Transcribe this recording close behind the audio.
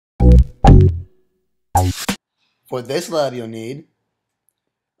For this lab, you'll need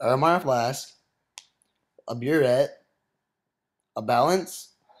a Erlenmeyer flask, a burette, a balance,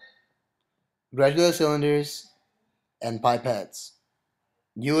 graduated cylinders, and pipettes.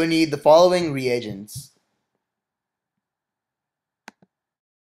 You will need the following reagents.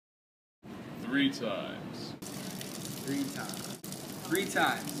 3 times. 3 times. 3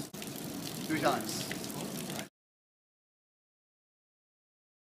 times. 3 times.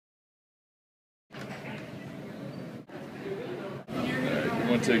 Alright, you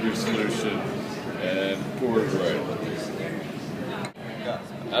want to take your solution and pour it right.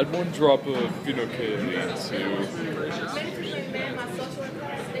 Add 1 drop of phenolphthalein to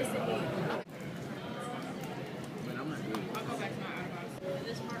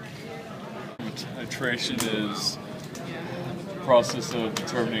titration is the process of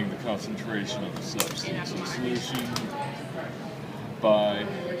determining the concentration of a substance in solution by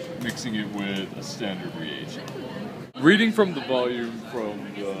mixing it with a standard reagent. Reading from the volume from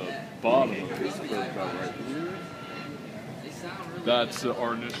the bottom of this curve about right here, that's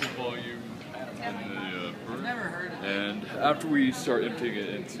our initial volume in the bird. And after we start emptying it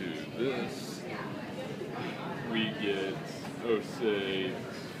into this, we get, say,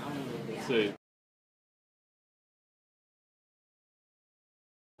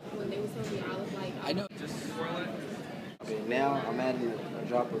 I know. Just swirl it. Okay, now I'm adding a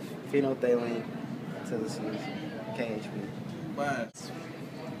drop of phenolphthalein to the solution, KHP.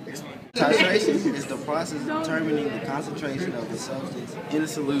 Titration is the process of determining the concentration of a substance in a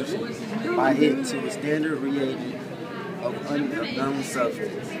solution by it to a standard reagent of unknown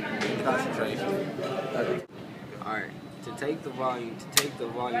substance concentration. Okay. Alright, to take the volume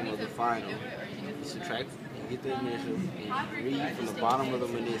of the final, you subtract, you get the initial, and you read from the bottom of the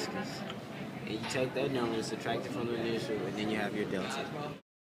meniscus. And you take that number and subtract it from the initial, and then you have your delta.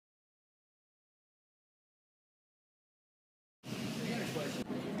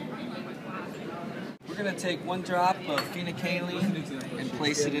 We're going to take 1 drop of phenolphthalein and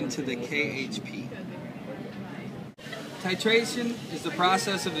place it into the KHP. Titration is the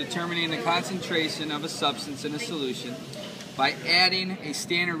process of determining the concentration of a substance in a solution by adding a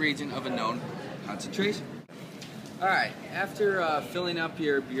standard reagent of a known concentration. Alright, after filling up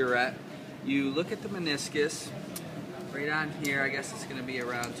your burette, you look at the meniscus. Right on here, I guess it's going to be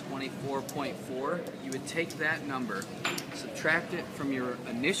around 24.4. You would take that number, subtract it from your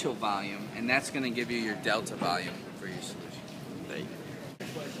initial volume, and that's going to give you your delta volume for your solution. There you go.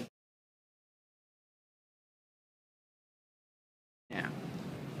 Yeah.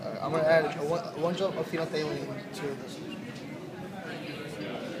 I'm going to add one drop of phenolphthalein to the solution.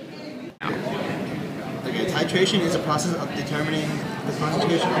 Okay, titration is a process of determining the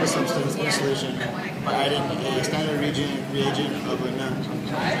concentration of a substance in a solution by adding a standard reagent of a known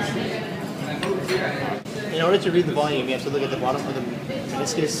concentration. In order to read the volume, you have to look at the bottom of the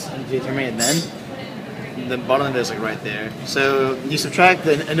meniscus and determine it then. The bottom of it is like right there. So you subtract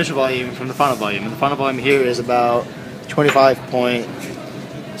the initial volume from the final volume, and the final volume here is about 25.7.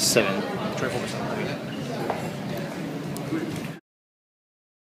 24%.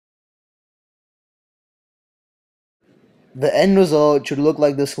 The end result should look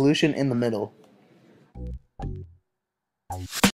like the solution in the middle.